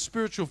fight the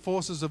spiritual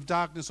forces of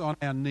darkness on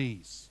our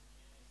knees.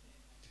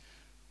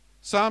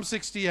 Psalm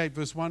 68,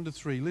 verse 1 to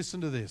 3. Listen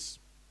to this.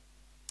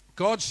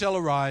 God shall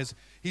arise,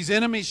 his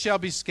enemies shall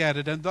be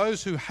scattered, and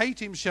those who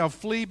hate him shall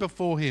flee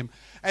before him.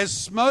 As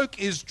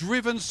smoke is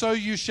driven, so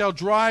you shall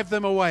drive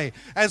them away.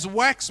 As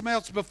wax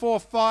melts before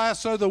fire,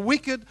 so the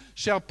wicked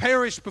shall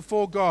perish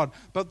before God.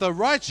 But the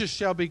righteous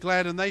shall be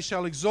glad, and they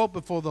shall exult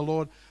before the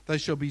Lord. They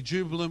shall be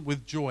jubilant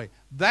with joy.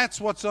 That's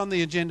what's on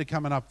the agenda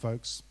coming up,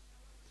 folks.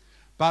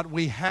 But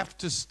we have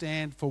to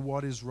stand for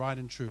what is right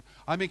and true.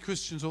 I meet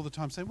Christians all the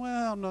time saying,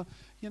 well, no,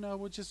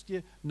 we'll just,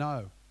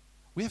 No.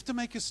 We have to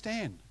make a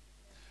stand.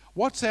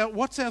 What's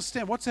our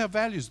stand? What's our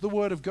values? The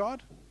Word of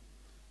God.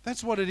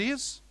 That's what it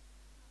is.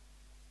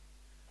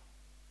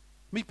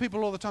 Meet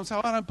people all the time say,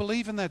 I don't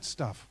believe in that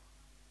stuff.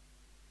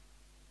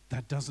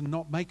 That does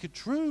not make it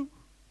true.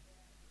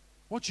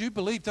 What you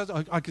believe does.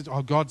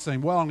 God's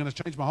saying, well, I'm going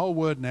to change my whole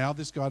word now.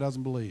 This guy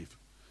doesn't believe.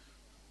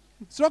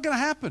 It's not going to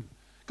happen.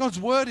 God's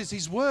word is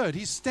his word.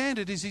 His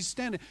standard is his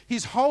standard.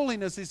 His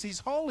holiness is his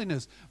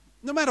holiness.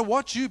 No matter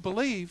what you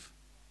believe.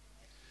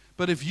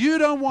 But if you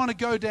don't want to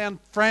go down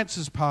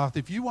France's path,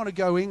 if you want to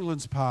go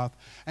England's path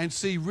and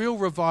see real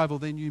revival,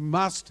 then you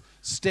must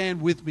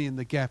stand with me in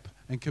the gap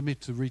and commit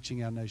to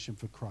reaching our nation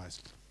for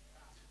Christ.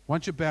 Why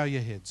don't you bow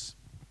your heads?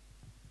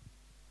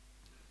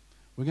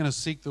 We're going to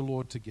seek the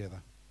Lord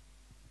together.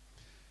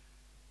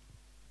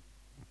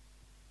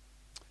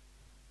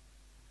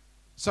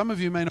 Some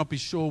of you may not be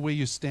sure where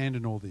you stand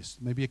in all this.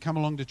 Maybe you come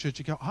along to church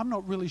and go, I'm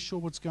not really sure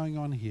what's going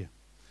on here.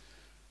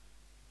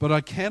 But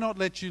I cannot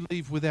let you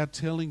leave without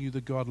telling you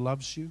that God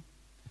loves you,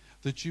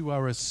 that you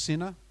are a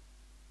sinner,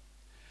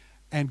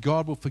 and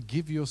God will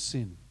forgive your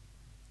sin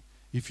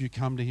if you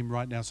come to him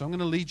right now. So I'm going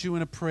to lead you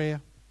in a prayer,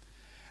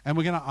 and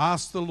we're going to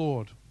ask the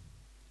Lord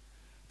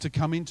to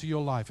come into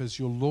your life as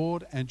your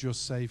Lord and your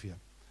Savior.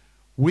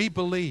 We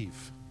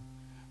believe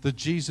that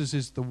Jesus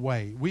is the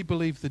way. We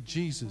believe that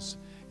Jesus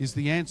is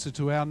the answer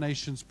to our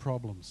nation's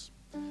problems,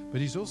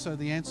 but he's also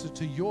the answer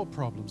to your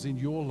problems in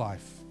your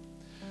life.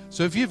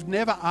 So if you've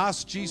never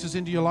asked Jesus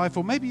into your life,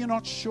 or maybe you're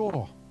not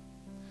sure,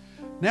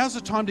 now's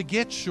the time to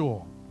get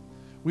sure.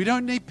 We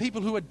don't need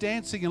people who are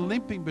dancing and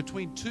limping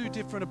between two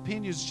different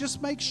opinions. Just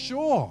make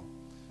sure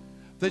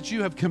that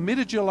you have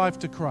committed your life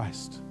to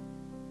Christ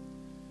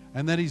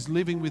and that he's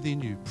living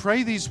within you.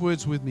 Pray these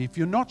words with me. If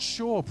you're not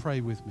sure,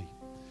 pray with me,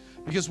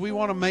 because we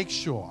want to make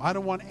sure. I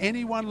don't want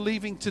anyone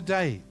leaving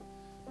today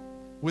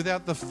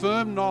without the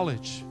firm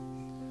knowledge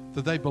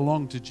that they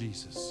belong to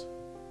Jesus.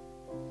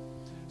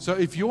 So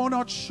if you're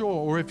not sure,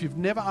 or if you've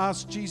never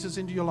asked Jesus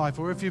into your life,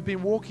 or if you've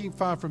been walking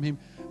far from him,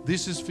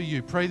 this is for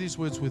you. Pray these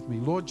words with me.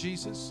 Lord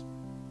Jesus,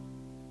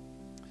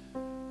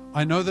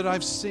 I know that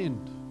I've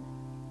sinned.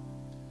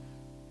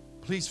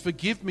 Please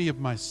forgive me of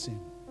my sin.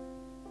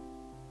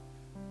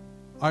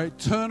 I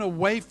turn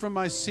away from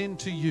my sin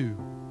to you.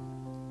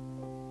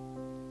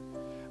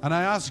 And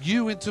I ask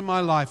you into my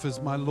life as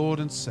my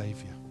Lord and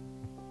Savior.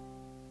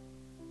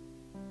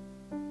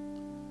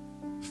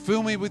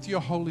 Fill me with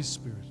your Holy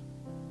Spirit.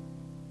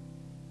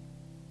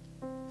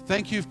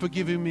 Thank you for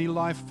giving me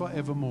life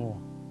forevermore.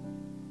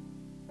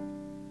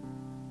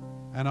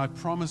 And I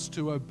promise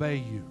to obey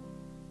you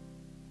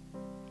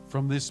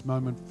from this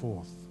moment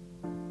forth.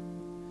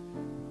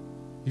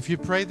 If you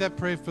prayed that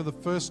prayer for the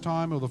first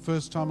time, or the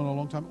first time in a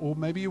long time, or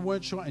maybe you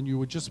weren't sure and you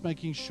were just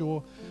making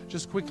sure,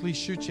 just quickly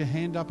shoot your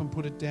hand up and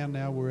put it down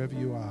now wherever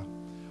you are.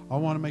 I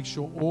want to make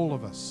sure all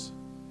of us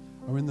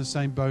are in the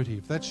same boat here.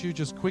 If that's you,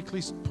 just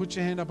quickly put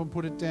your hand up and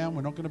put it down.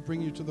 We're not going to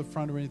bring you to the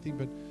front or anything,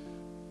 but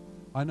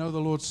I know the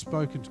Lord's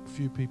spoken to a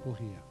few people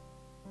here.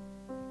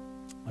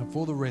 And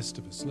for the rest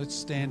of us, let's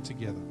stand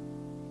together.